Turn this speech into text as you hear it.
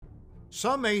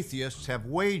Some atheists have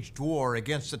waged war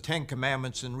against the Ten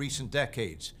Commandments in recent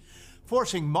decades,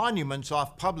 forcing monuments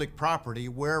off public property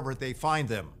wherever they find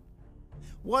them.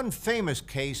 One famous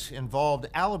case involved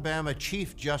Alabama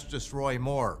Chief Justice Roy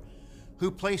Moore,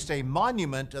 who placed a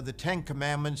monument of the Ten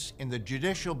Commandments in the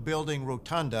Judicial Building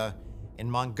Rotunda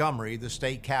in Montgomery, the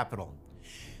state capital.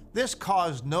 This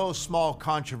caused no small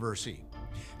controversy.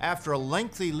 After a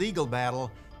lengthy legal battle,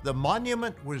 the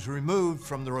monument was removed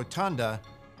from the rotunda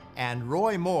and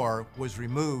Roy Moore was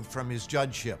removed from his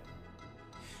judgeship.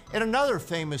 In another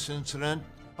famous incident,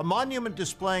 a monument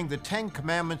displaying the Ten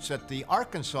Commandments at the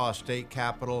Arkansas state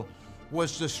capitol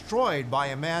was destroyed by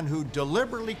a man who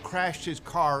deliberately crashed his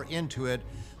car into it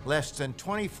less than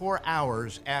 24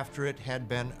 hours after it had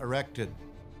been erected.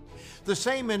 The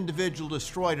same individual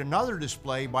destroyed another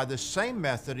display by the same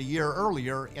method a year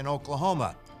earlier in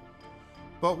Oklahoma.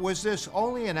 But was this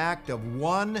only an act of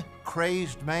one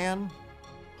crazed man?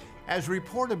 As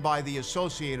reported by the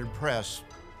Associated Press,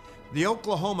 the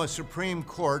Oklahoma Supreme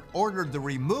Court ordered the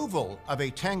removal of a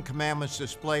Ten Commandments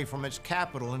display from its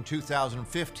capital in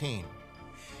 2015.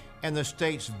 And the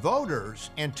state's voters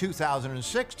in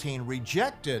 2016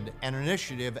 rejected an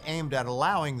initiative aimed at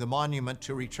allowing the monument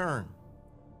to return.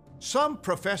 Some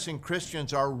professing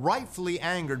Christians are rightfully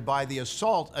angered by the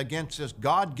assault against this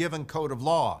God-given code of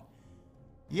law.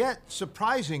 Yet,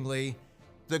 surprisingly,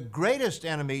 the greatest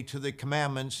enemy to the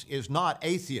commandments is not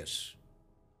atheists.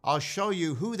 I'll show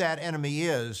you who that enemy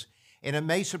is, and it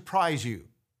may surprise you,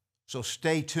 so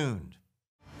stay tuned.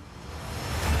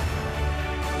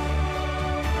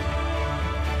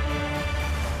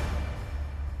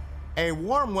 A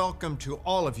warm welcome to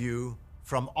all of you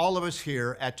from all of us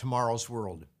here at Tomorrow's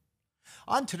World.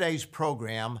 On today's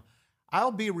program,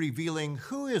 I'll be revealing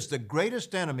who is the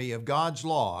greatest enemy of God's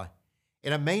law,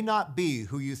 and it may not be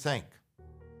who you think.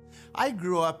 I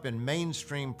grew up in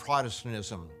mainstream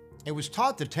Protestantism and was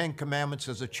taught the Ten Commandments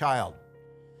as a child.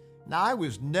 Now, I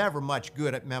was never much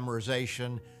good at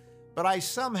memorization, but I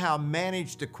somehow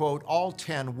managed to quote all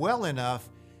 10 well enough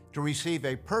to receive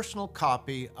a personal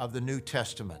copy of the New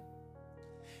Testament.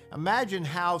 Imagine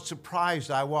how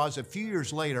surprised I was a few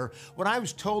years later when I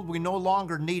was told we no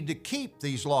longer need to keep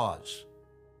these laws.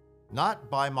 Not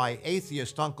by my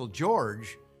atheist Uncle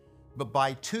George, but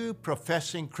by two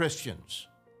professing Christians.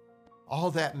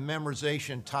 All that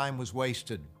memorization time was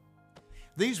wasted.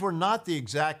 These were not the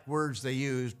exact words they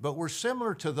used, but were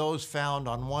similar to those found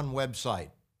on one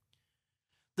website.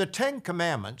 The Ten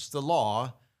Commandments, the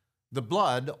law, the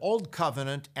blood, Old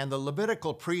Covenant, and the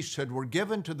Levitical priesthood were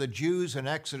given to the Jews in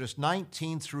Exodus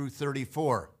 19 through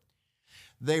 34.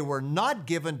 They were not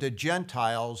given to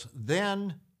Gentiles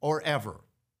then or ever.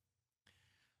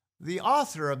 The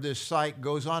author of this site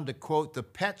goes on to quote the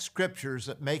pet scriptures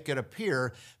that make it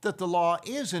appear that the law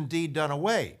is indeed done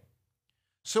away.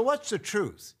 So what's the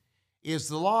truth? Is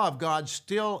the law of God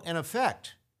still in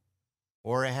effect?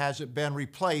 Or has it been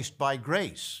replaced by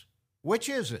grace? Which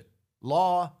is it,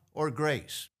 law or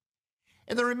grace?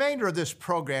 In the remainder of this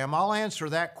program, I'll answer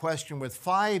that question with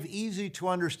 5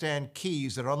 easy-to-understand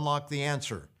keys that unlock the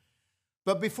answer.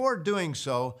 But before doing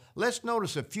so, let's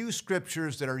notice a few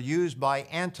scriptures that are used by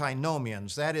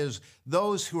antinomians, that is,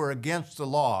 those who are against the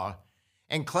law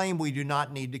and claim we do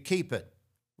not need to keep it.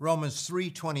 Romans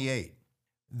 3:28.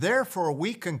 Therefore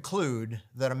we conclude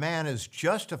that a man is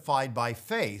justified by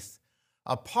faith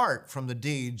apart from the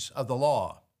deeds of the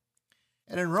law.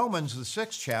 And in Romans, the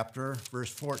 6th chapter, verse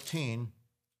 14,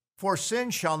 for sin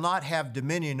shall not have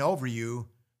dominion over you,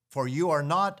 for you are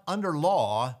not under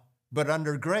law, but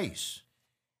under grace.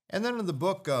 And then in the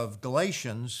book of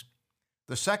Galatians,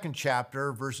 the 2nd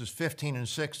chapter, verses 15 and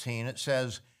 16, it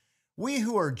says, we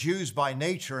who are Jews by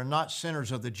nature and not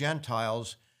sinners of the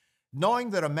Gentiles,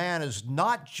 knowing that a man is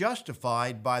not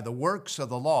justified by the works of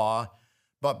the law,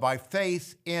 but by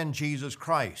faith in Jesus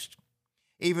Christ.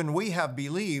 Even we have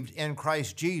believed in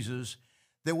Christ Jesus,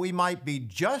 that we might be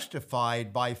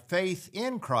justified by faith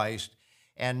in Christ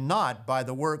and not by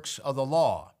the works of the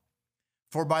law.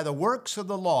 For by the works of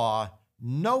the law,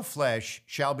 no flesh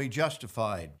shall be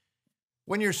justified.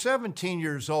 When you're 17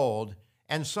 years old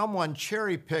and someone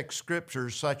cherry-picks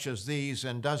scriptures such as these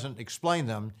and doesn't explain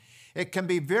them, it can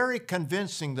be very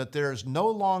convincing that there is no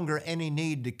longer any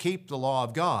need to keep the law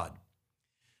of God.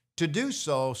 To do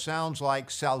so sounds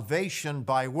like salvation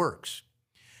by works.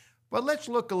 But let's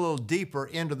look a little deeper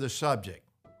into the subject.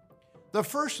 The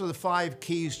first of the 5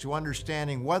 keys to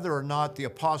understanding whether or not the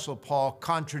Apostle Paul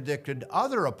contradicted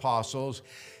other apostles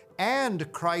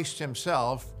and Christ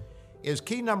himself is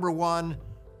key number 1,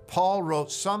 Paul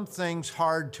wrote some things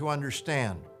hard to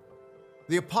understand.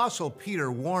 The Apostle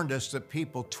Peter warned us that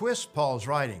people twist Paul's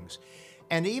writings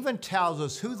and even tells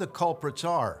us who the culprits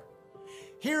are.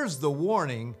 Here's the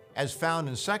warning as found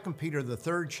in 2 Peter, the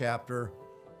 3rd chapter,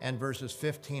 and verses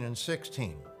 15 and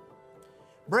 16.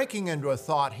 Breaking into a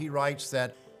thought, he writes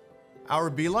that our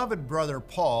beloved brother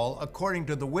Paul, according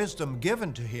to the wisdom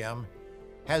given to him,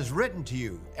 has written to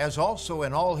you, as also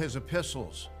in all his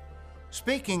epistles,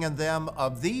 speaking in them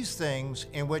of these things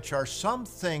in which are some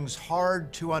things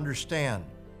hard to understand,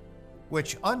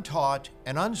 which untaught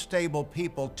and unstable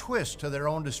people twist to their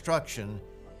own destruction,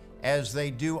 as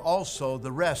they do also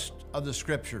the rest of the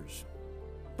Scriptures.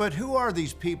 But who are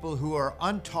these people who are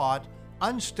untaught,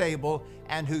 unstable,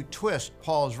 and who twist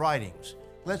Paul's writings?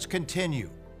 Let's continue.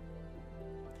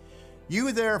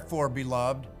 You therefore,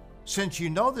 beloved, since you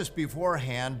know this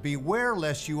beforehand, beware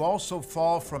lest you also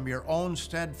fall from your own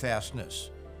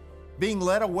steadfastness, being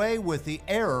led away with the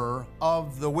error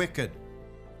of the wicked.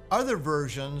 Other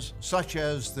versions, such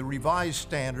as the Revised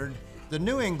Standard, the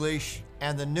New English,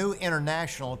 and the New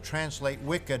International, translate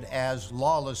wicked as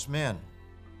lawless men.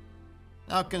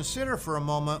 Now consider for a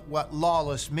moment what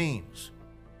lawless means.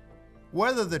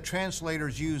 Whether the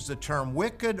translators use the term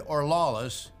wicked or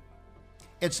lawless,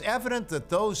 it's evident that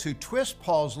those who twist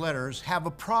Paul's letters have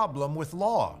a problem with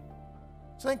law.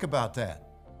 Think about that.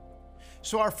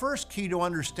 So our first key to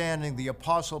understanding the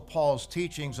Apostle Paul's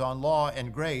teachings on law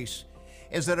and grace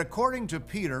is that according to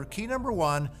Peter, key number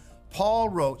 1, Paul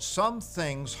wrote some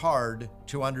things hard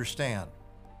to understand.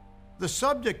 The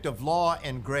subject of law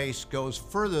and grace goes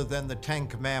further than the Ten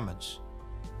Commandments.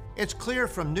 It's clear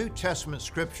from New Testament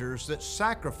scriptures that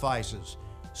sacrifices,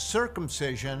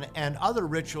 circumcision, and other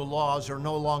ritual laws are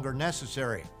no longer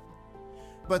necessary.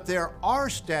 But there are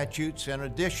statutes in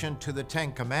addition to the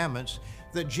Ten Commandments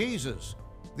that Jesus,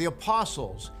 the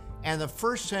apostles, and the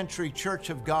first century Church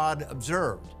of God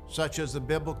observed, such as the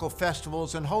biblical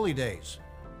festivals and holy days.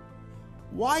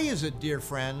 Why is it, dear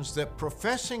friends, that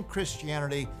professing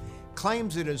Christianity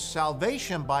claims it is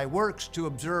salvation by works to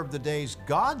observe the days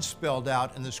God spelled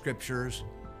out in the Scriptures,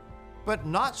 but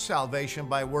not salvation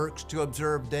by works to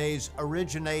observe days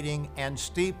originating and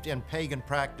steeped in pagan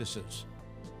practices?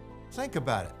 Think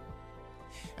about it.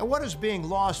 And what is being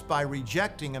lost by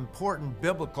rejecting important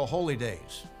biblical holy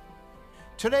days?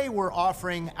 Today we're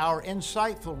offering our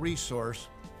insightful resource,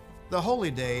 The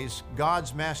Holy Days,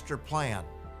 God's Master Plan.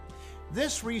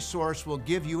 This resource will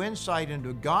give you insight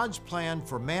into God's plan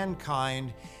for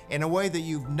mankind in a way that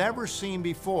you've never seen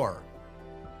before,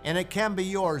 and it can be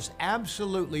yours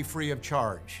absolutely free of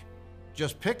charge.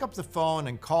 Just pick up the phone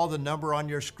and call the number on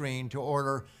your screen to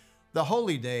order The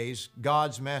Holy Days,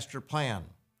 God's Master Plan.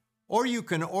 Or you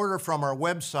can order from our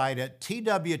website at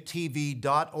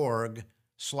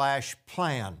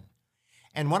twtv.org/plan.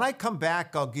 And when I come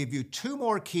back, I'll give you 2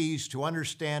 more keys to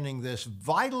understanding this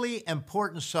vitally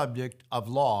important subject of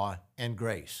law and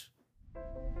grace.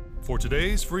 For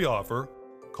today's free offer,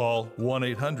 call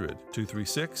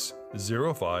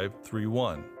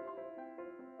 1-800-236-0531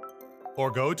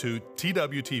 or go to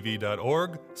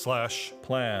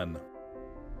twtv.org/plan.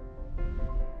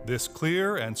 This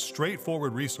clear and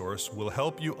straightforward resource will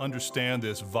help you understand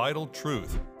this vital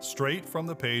truth straight from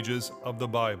the pages of the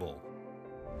Bible.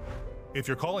 If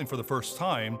you're calling for the first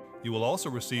time, you will also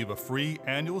receive a free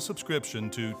annual subscription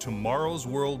to Tomorrow's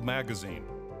World magazine,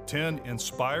 10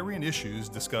 inspiring issues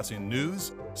discussing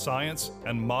news, science,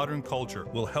 and modern culture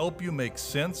will help you make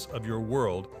sense of your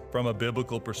world from a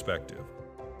biblical perspective.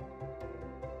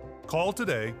 Call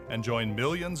today and join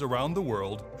millions around the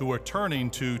world who are turning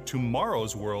to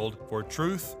Tomorrow's World for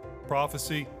truth,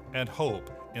 prophecy, and hope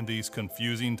in these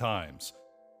confusing times.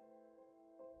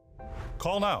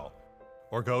 Call now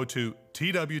or go to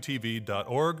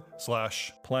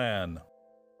twtv.org/plan.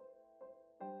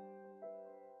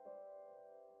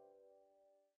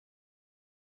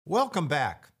 Welcome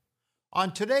back.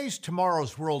 On today's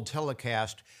Tomorrow's World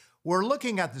telecast, we're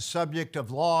looking at the subject of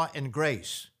law and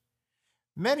grace.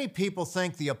 Many people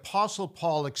think the Apostle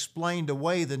Paul explained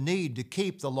away the need to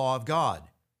keep the law of God.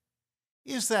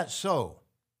 Is that so?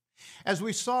 As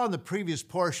we saw in the previous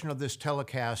portion of this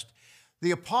telecast,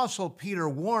 the Apostle Peter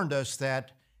warned us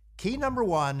that, key number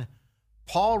 1,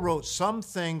 Paul wrote some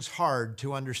things hard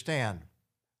to understand.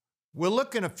 We'll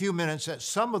look in a few minutes at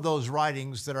some of those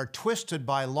writings that are twisted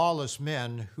by lawless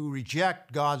men who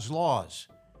reject God's laws.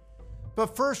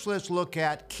 But first, let's look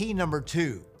at key number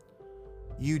 2.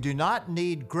 You do not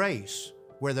need grace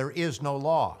where there is no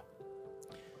law.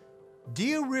 Do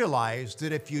you realize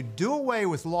that if you do away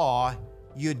with law,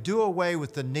 you do away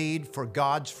with the need for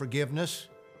God's forgiveness?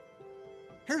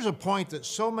 Here's a point that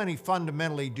so many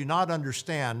fundamentally do not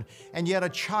understand, and yet a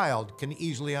child can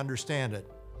easily understand it.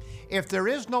 If there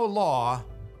is no law,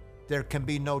 there can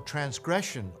be no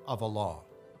transgression of a law.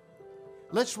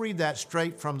 Let's read that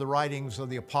straight from the writings of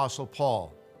the Apostle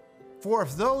Paul. For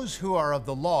if those who are of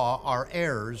the law are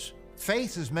heirs,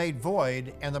 faith is made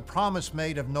void and the promise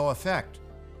made of no effect,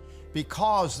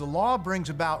 because the law brings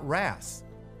about wrath.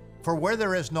 For where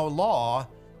there is no law,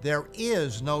 there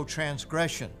is no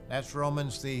transgression. That's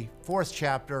Romans, the 4th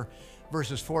chapter,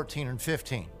 verses 14 and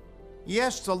 15.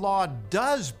 Yes, the law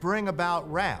does bring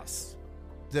about wrath,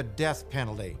 the death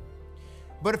penalty.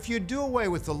 But if you do away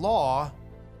with the law,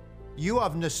 you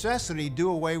of necessity do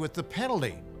away with the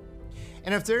penalty.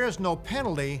 And if there is no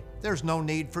penalty, there's no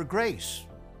need for grace.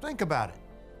 Think about it.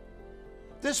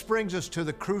 This brings us to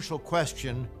the crucial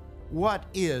question, what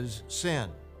is sin?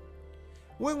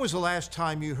 When was the last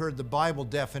time you heard the Bible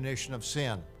definition of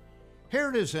sin? Here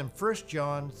it is in 1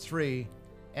 John 3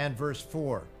 and verse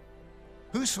 4.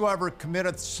 Whosoever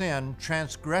committeth sin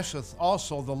transgresseth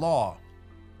also the law,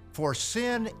 for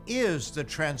sin is the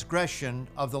transgression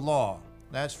of the law.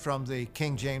 That's from the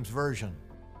King James Version.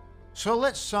 So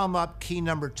let's sum up key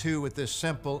number 2 with this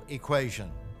simple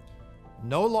equation.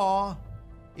 No law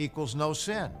equals no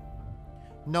sin.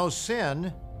 No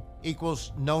sin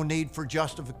equals no need for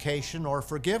justification or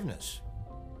forgiveness.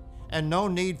 And no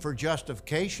need for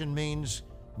justification means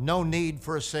no need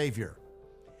for a Savior.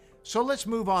 So let's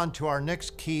move on to our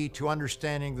next key to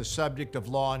understanding the subject of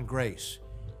law and grace.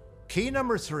 Key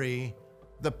number 3,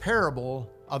 the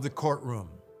parable of the courtroom.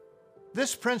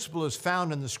 This principle is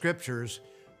found in the Scriptures,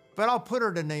 but I'll put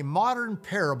it in a modern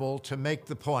parable to make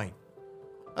the point.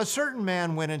 A certain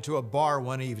man went into a bar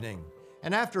one evening,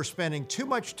 and after spending too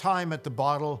much time at the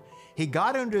bottle, he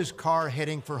got into his car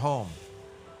heading for home.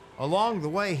 Along the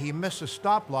way, he missed a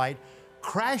stoplight,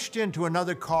 crashed into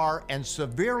another car, and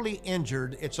severely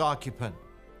injured its occupant.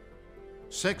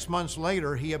 6 months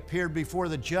later, he appeared before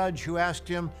the judge, who asked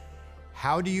him,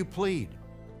 "How do you plead?"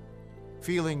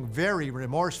 Feeling very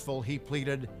remorseful, he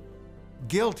pleaded,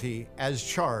 "Guilty as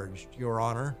charged, Your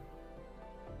Honor."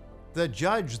 The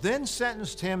judge then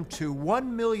sentenced him to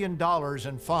 $1 million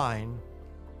in fine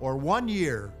or 1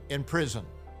 year in prison.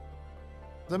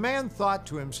 The man thought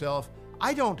to himself,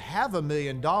 I don't have $1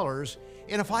 million,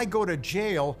 and if I go to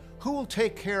jail, who will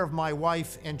take care of my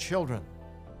wife and children?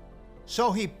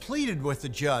 So he pleaded with the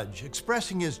judge,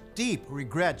 expressing his deep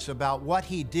regrets about what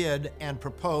he did, and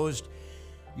proposed,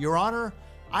 "Your Honor,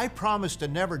 I promise to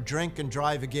never drink and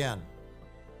drive again.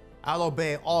 I'll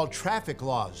obey all traffic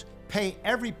laws, pay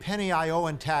every penny I owe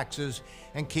in taxes,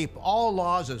 and keep all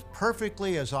laws as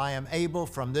perfectly as I am able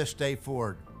from this day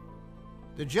forward."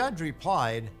 The judge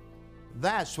replied,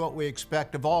 "That's what we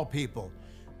expect of all people,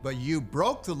 but you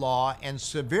broke the law and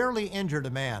severely injured a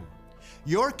man.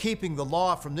 Your keeping the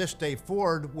law from this day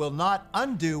forward will not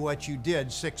undo what you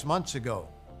did 6 months ago."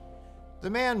 The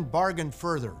man bargained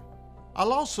further.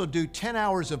 "I'll also do 10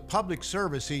 hours of public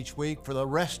service each week for the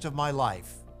rest of my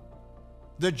life."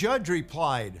 The judge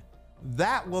replied,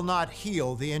 "That will not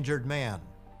heal the injured man.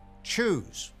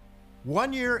 Choose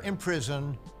 1 year in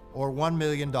prison or $1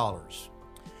 million.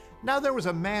 Now there was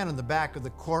a man in the back of the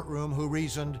courtroom who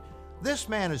reasoned, "This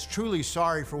man is truly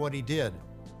sorry for what he did.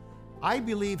 I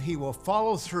believe he will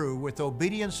follow through with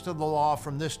obedience to the law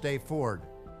from this day forward.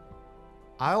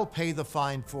 I'll pay the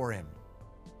fine for him."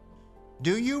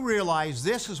 Do you realize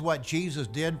this is what Jesus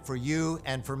did for you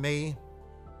and for me?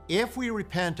 If we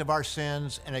repent of our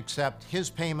sins and accept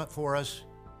His payment for us.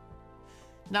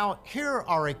 Now, here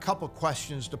are a couple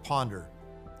questions to ponder.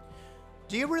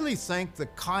 Do you really think the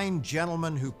kind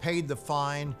gentleman who paid the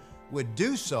fine would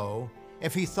do so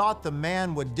if he thought the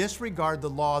man would disregard the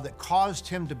law that caused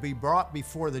him to be brought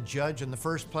before the judge in the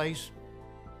first place?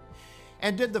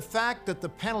 And did the fact that the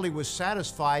penalty was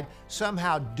satisfied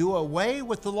somehow do away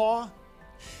with the law?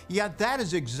 Yet that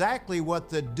is exactly what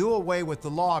the do away with the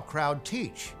law crowd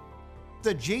teach,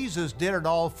 that Jesus did it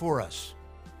all for us.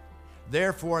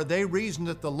 Therefore, they reasoned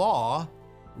that the law,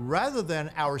 rather than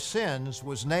our sins,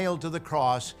 was nailed to the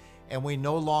cross, and we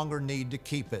no longer need to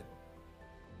keep it.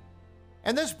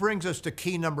 And this brings us to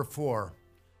key number 4.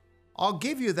 I'll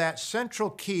give you that central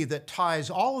key that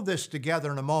ties all of this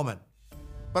together in a moment.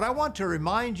 But I want to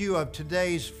remind you of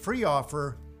today's free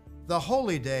offer, the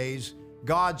Holy Days,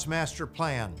 God's Master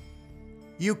Plan.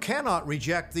 You cannot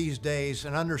reject these days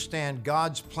and understand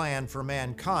God's plan for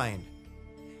mankind,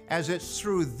 as it's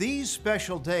through these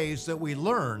special days that we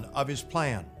learn of His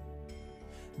plan.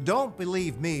 Don't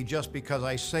believe me just because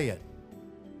I say it.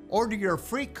 Order your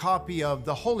free copy of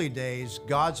the Holy Days,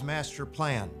 God's Master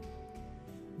Plan.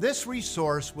 This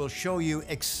resource will show you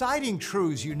exciting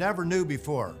truths you never knew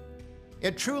before.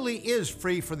 It truly is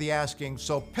free for the asking,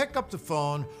 so pick up the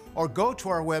phone or go to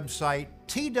our website,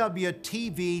 twtv.org,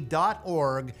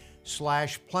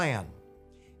 /plan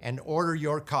and order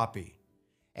your copy.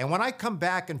 And when I come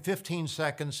back in 15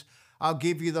 seconds, I'll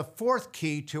give you the fourth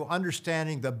key to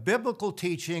understanding the biblical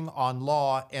teaching on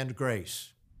law and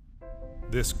grace.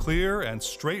 This clear and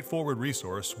straightforward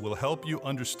resource will help you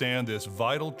understand this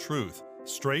vital truth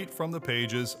straight from the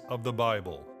pages of the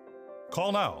Bible.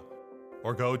 Call now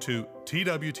or go to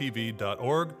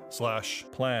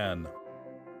twtv.org/plan.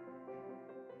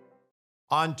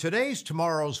 On today's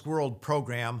Tomorrow's World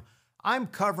program, I'm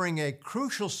covering a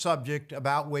crucial subject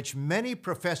about which many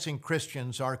professing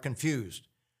Christians are confused.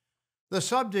 The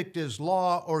subject is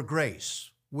law or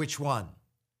grace. Which one?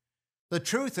 The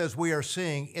truth, as we are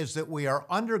seeing, is that we are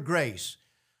under grace,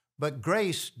 but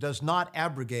grace does not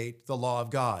abrogate the law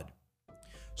of God.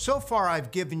 So far,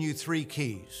 I've given you three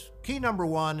keys. Key number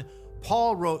one,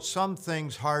 Paul wrote some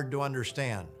things hard to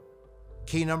understand.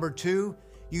 Key number two,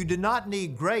 you do not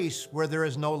need grace where there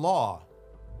is no law.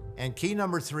 And key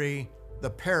number three, the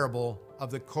parable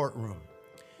of the courtroom.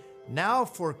 Now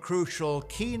for crucial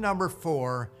key number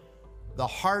four, the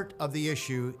heart of the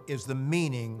issue is the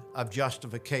meaning of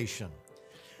justification.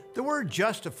 The word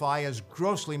justify is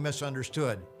grossly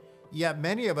misunderstood, yet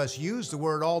many of us use the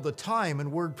word all the time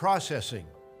in word processing.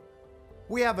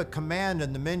 We have a command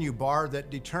in the menu bar that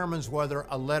determines whether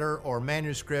a letter or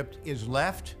manuscript is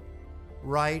left,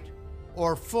 right,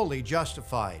 or fully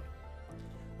justified.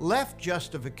 Left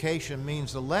justification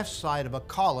means the left side of a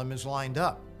column is lined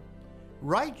up.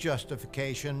 Right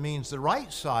justification means the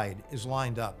right side is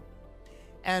lined up.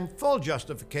 And full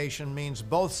justification means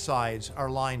both sides are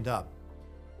lined up.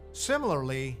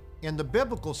 Similarly, in the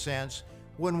biblical sense,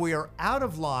 when we are out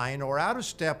of line or out of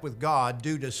step with God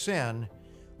due to sin,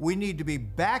 we need to be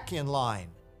back in line.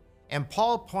 And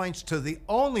Paul points to the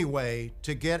only way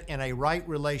to get in a right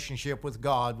relationship with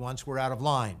God once we're out of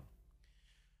line.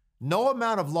 No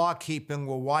amount of law keeping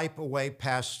will wipe away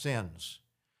past sins.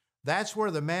 That's where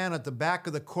the man at the back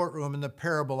of the courtroom in the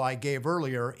parable I gave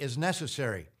earlier is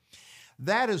necessary.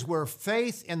 That is where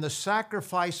faith in the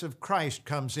sacrifice of Christ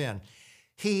comes in.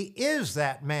 He is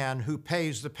that man who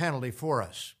pays the penalty for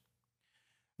us.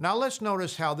 Now let's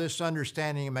notice how this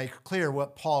understanding makes clear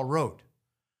what Paul wrote.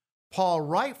 Paul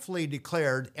rightfully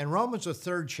declared in Romans, the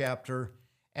 3rd chapter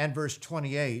and verse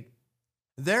 28,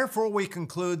 "Therefore we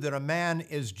conclude that a man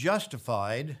is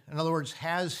justified," in other words,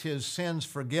 has his sins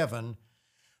forgiven,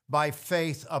 "by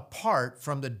faith apart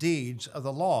from the deeds of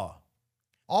the law."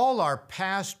 All our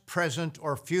past, present,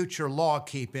 or future law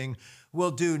keeping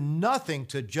will do nothing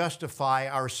to justify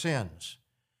our sins.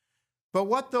 But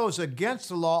what those against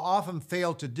the law often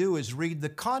fail to do is read the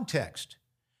context.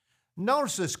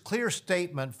 Notice this clear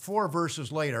statement 4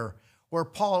 verses later, where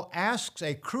Paul asks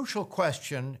a crucial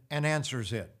question and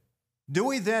answers it. Do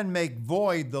we then make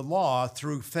void the law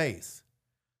through faith?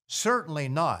 Certainly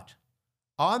not.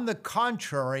 On the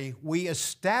contrary, we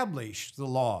establish the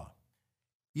law.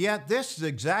 Yet this is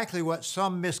exactly what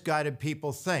some misguided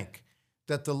people think,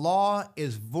 that the law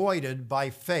is voided by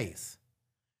faith.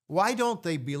 Why don't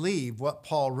they believe what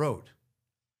Paul wrote?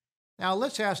 Now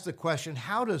let's ask the question,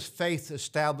 how does faith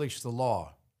establish the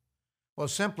law? Well,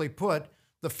 simply put,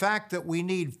 the fact that we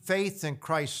need faith in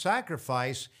Christ's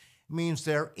sacrifice means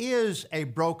there is a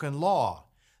broken law,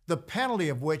 the penalty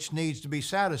of which needs to be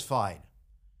satisfied.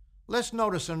 Let's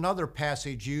notice another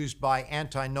passage used by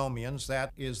antinomians,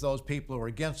 that is, those people who are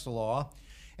against the law,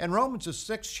 in Romans, the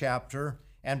 6th chapter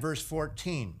and verse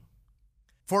 14.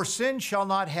 "For sin shall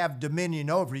not have dominion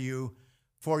over you,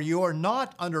 for you are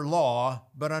not under law,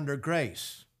 but under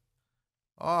grace."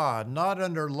 Not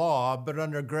under law, but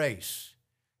under grace.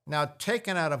 Now,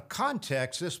 taken out of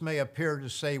context, this may appear to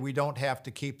say we don't have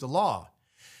to keep the law.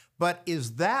 But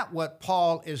is that what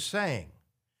Paul is saying?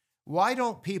 Why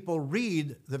don't people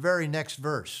read the very next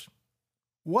verse?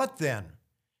 "What then?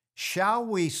 Shall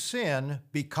we sin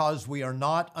because we are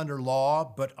not under law,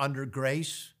 but under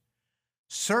grace?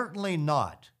 Certainly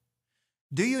not.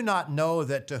 Do you not know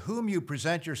that to whom you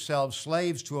present yourselves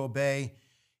slaves to obey,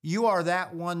 you are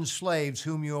that one slaves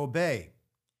whom you obey,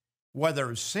 whether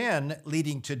of sin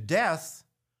leading to death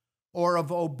or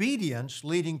of obedience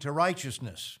leading to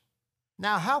righteousness?"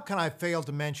 Now, how can I fail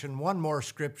to mention one more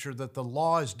scripture that the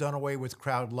law is done away with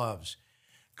crowd loves?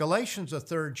 Galatians, the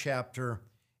 3rd chapter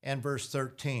and verse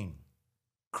 13.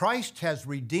 "Christ has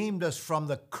redeemed us from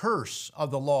the curse of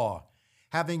the law,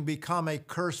 having become a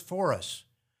curse for us.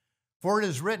 For it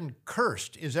is written,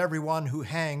 'Cursed is everyone who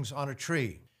hangs on a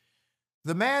tree.'"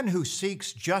 The man who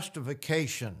seeks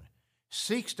justification,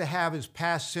 seeks to have his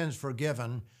past sins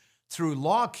forgiven through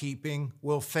law-keeping,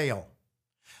 will fail.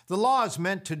 The law is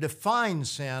meant to define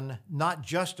sin, not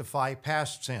justify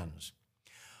past sins.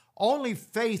 Only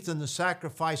faith in the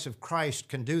sacrifice of Christ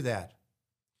can do that.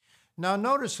 Now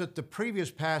notice that the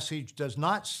previous passage does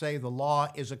not say the law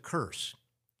is a curse.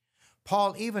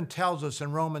 Paul even tells us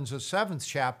in Romans the 7th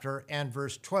chapter and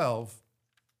verse 12,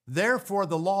 "Therefore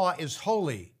the law is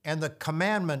holy, and the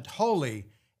commandment holy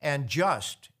and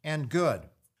just and good."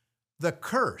 The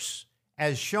curse,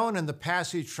 as shown in the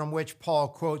passage from which Paul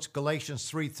quotes Galatians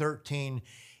 3:13,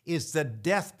 is the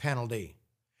death penalty.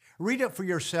 Read it for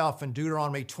yourself in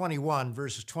Deuteronomy 21,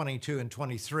 verses 22 and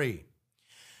 23.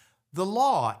 The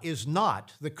law is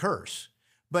not the curse,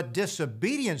 but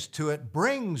disobedience to it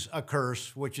brings a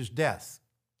curse, which is death.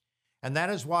 And that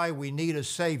is why we need a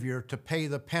Savior to pay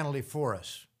the penalty for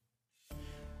us.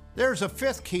 There's a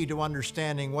fifth key to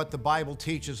understanding what the Bible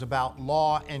teaches about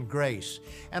law and grace,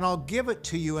 and I'll give it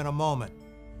to you in a moment.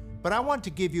 But I want to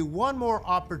give you one more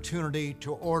opportunity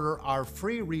to order our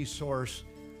free resource,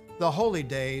 The Holy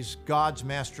Days, God's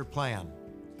Master Plan.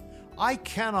 I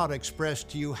cannot express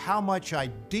to you how much I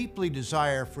deeply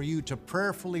desire for you to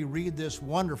prayerfully read this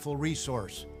wonderful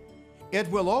resource. It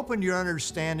will open your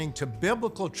understanding to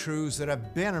biblical truths that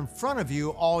have been in front of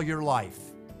you all your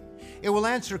life. It will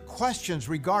answer questions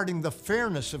regarding the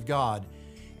fairness of God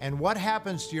and what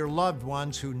happens to your loved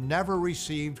ones who never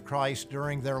received Christ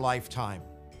during their lifetime.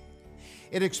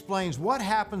 It explains what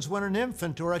happens when an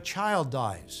infant or a child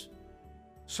dies.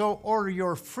 So order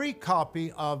your free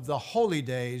copy of The Holy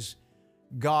Days,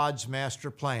 God's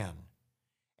Master Plan.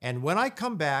 And when I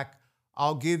come back,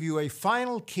 I'll give you a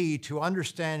final key to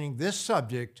understanding this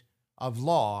subject of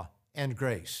law and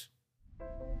grace.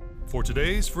 For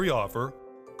today's free offer,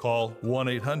 call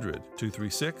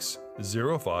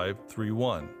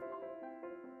 1-800-236-0531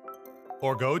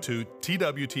 or go to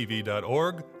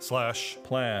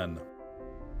twtv.org/plan.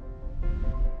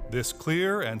 This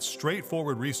clear and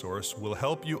straightforward resource will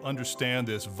help you understand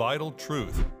this vital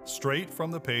truth straight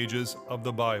from the pages of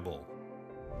the Bible.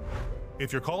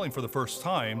 If you're calling for the first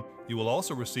time, you will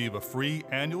also receive a free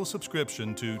annual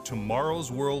subscription to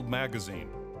Tomorrow's World magazine.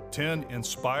 10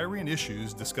 inspiring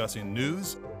issues discussing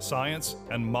news, science,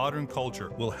 and modern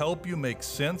culture will help you make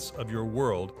sense of your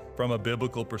world from a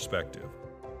biblical perspective.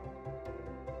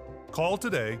 Call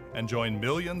today and join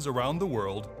millions around the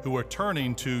world who are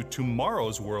turning to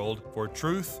Tomorrow's World for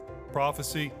truth,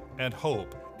 prophecy, and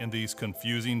hope in these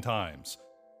confusing times.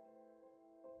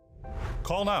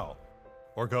 Call now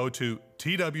or go to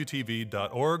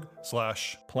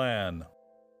twtv.org/plan.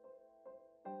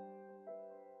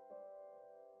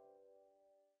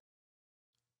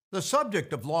 The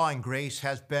subject of law and grace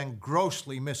has been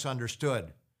grossly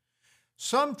misunderstood.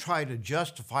 Some try to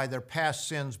justify their past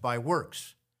sins by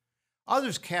works.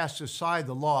 Others cast aside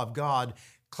the law of God,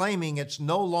 claiming it's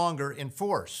no longer in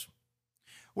force.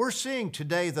 We're seeing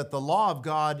today that the law of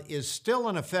God is still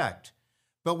in effect,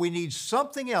 but we need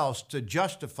something else to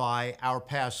justify our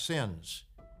past sins.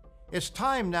 It's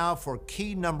time now for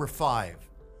key number 5.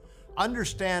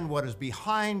 Understand what is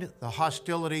behind the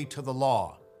hostility to the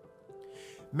law.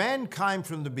 Mankind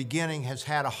from the beginning has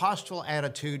had a hostile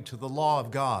attitude to the law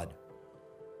of God.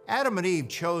 Adam and Eve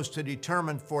chose to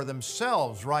determine for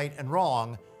themselves right and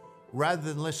wrong rather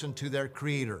than listen to their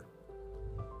Creator.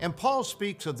 And Paul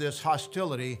speaks of this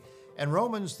hostility in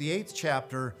Romans, the 8th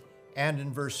chapter, and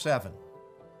in verse 7.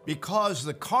 Because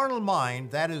the carnal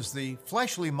mind, that is the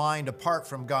fleshly mind apart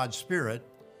from God's Spirit,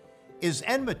 is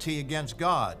enmity against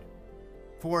God,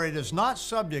 for it is not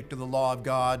subject to the law of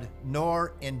God,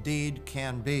 nor indeed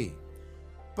can be.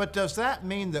 But does that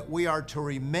mean that we are to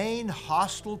remain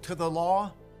hostile to the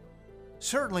law?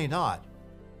 Certainly not.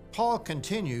 Paul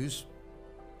continues,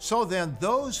 "So then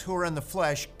those who are in the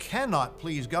flesh cannot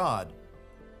please God.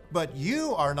 But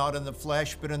you are not in the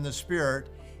flesh, but in the Spirit,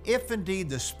 if indeed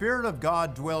the Spirit of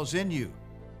God dwells in you.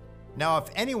 Now if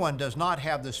anyone does not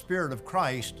have the Spirit of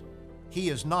Christ, he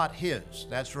is not his."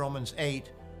 That's Romans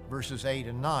 8, verses 8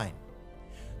 and 9.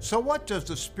 So what does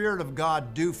the Spirit of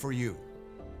God do for you?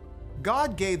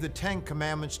 God gave the 10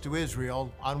 Commandments to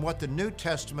Israel on what the New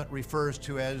Testament refers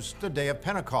to as the Day of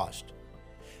Pentecost.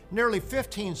 Nearly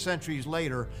 15 centuries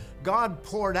later, God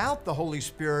poured out the Holy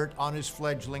Spirit on His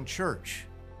fledgling church.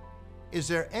 Is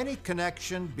there any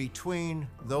connection between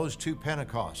those two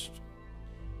Pentecosts?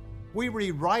 We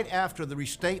read right after the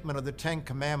restatement of the 10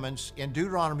 Commandments in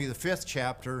Deuteronomy, the 5th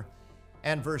chapter,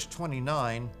 and verse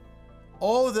 29,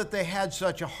 "Oh, that they had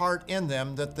such a heart in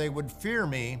them that they would fear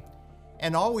me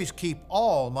and always keep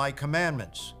all my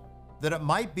commandments, that it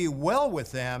might be well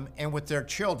with them and with their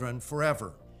children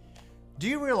forever." Do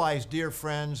you realize, dear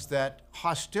friends, that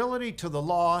hostility to the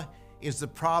law is the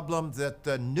problem that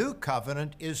the new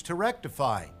covenant is to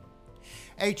rectify?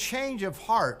 A change of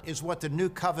heart is what the new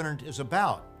covenant is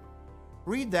about.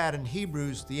 Read that in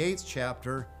Hebrews, the 8th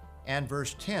chapter, and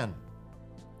verse 10.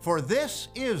 For this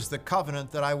is the covenant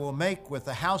that I will make with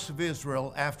the house of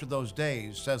Israel after those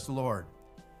days, says the Lord.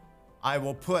 I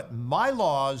will put my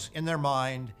laws in their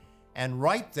mind and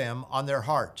write them on their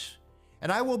hearts,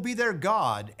 and I will be their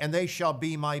God, and they shall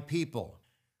be my people.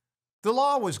 The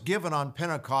law was given on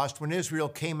Pentecost when Israel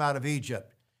came out of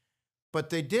Egypt, but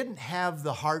they didn't have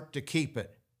the heart to keep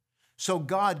it. So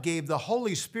God gave the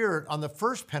Holy Spirit on the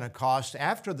first Pentecost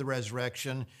after the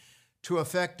resurrection to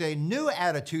effect a new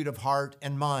attitude of heart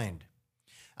and mind.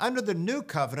 Under the new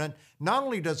covenant, not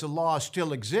only does the law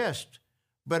still exist,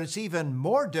 but it's even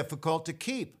more difficult to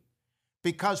keep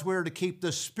because we're to keep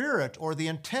the spirit or the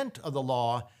intent of the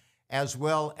law as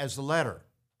well as the letter.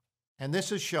 And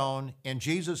this is shown in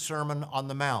Jesus' Sermon on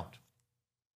the Mount.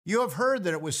 You have heard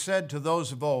that it was said to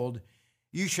those of old,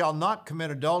 you shall not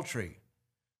commit adultery.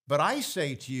 But I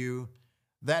say to you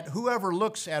that whoever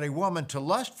looks at a woman to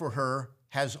lust for her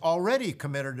has already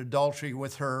committed adultery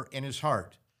with her in his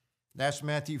heart. That's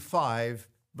Matthew 5,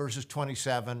 verses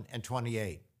 27 and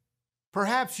 28.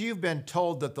 Perhaps you've been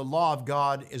told that the law of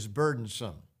God is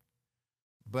burdensome.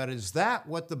 But is that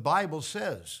what the Bible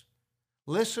says?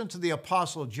 Listen to the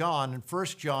Apostle John in 1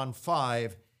 John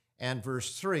 5 and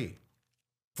verse 3.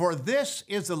 For this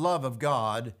is the love of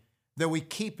God, that we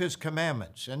keep his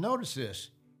commandments. And notice this,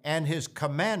 and his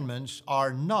commandments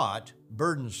are not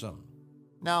burdensome.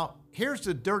 Now, here's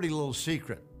the dirty little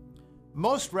secret.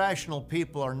 Most rational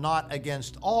people are not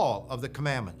against all of the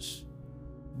commandments,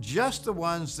 just the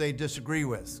ones they disagree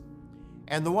with.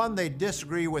 And the one they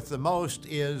disagree with the most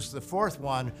is the fourth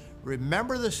one,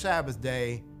 remember the Sabbath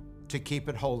day to keep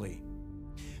it holy.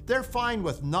 They're fine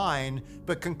with 9,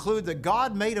 but conclude that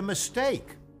God made a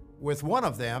mistake with one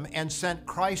of them and sent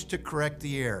Christ to correct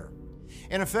the error.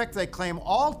 In effect, they claim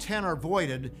all 10 are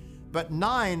voided, but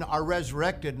 9 are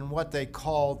resurrected in what they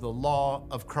call the law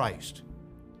of Christ.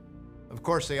 Of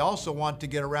course, they also want to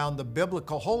get around the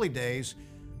biblical holy days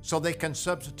so they can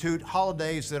substitute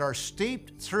holidays that are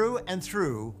steeped through and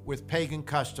through with pagan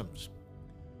customs.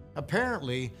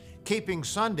 Apparently, keeping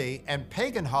Sunday and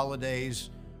pagan holidays,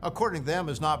 according to them,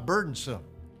 is not burdensome,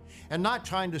 and not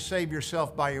trying to save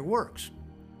yourself by your works.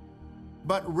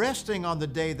 But resting on the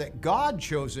day that God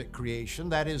chose at creation,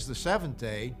 that is the seventh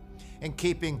day, and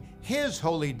keeping his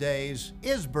holy days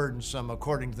is burdensome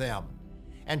according to them,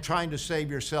 and trying to save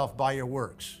yourself by your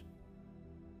works.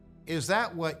 Is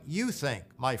that what you think,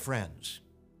 my friends?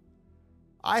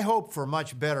 I hope for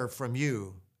much better from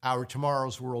you, our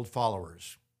Tomorrow's World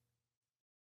followers.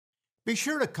 Be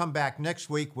sure to come back next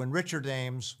week when Richard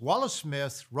Ames, Wallace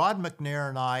Smith, Rod McNair,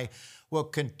 and I will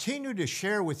continue to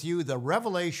share with you the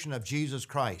revelation of Jesus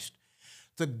Christ,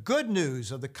 the good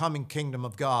news of the coming kingdom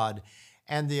of God,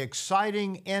 and the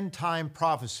exciting end-time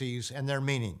prophecies and their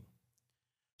meaning.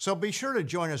 So be sure to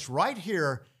join us right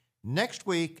here next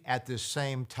week at this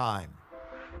same time.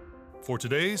 For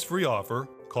today's free offer,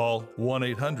 call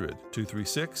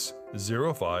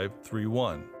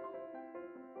 1-800-236-0531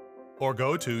 or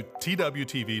go to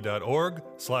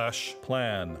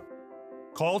twtv.org/plan.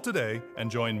 Call today and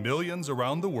join millions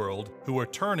around the world who are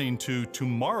turning to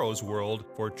Tomorrow's World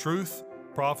for truth,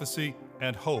 prophecy,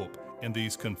 and hope in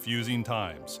these confusing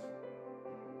times.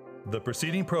 The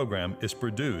preceding program is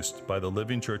produced by the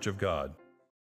Living Church of God.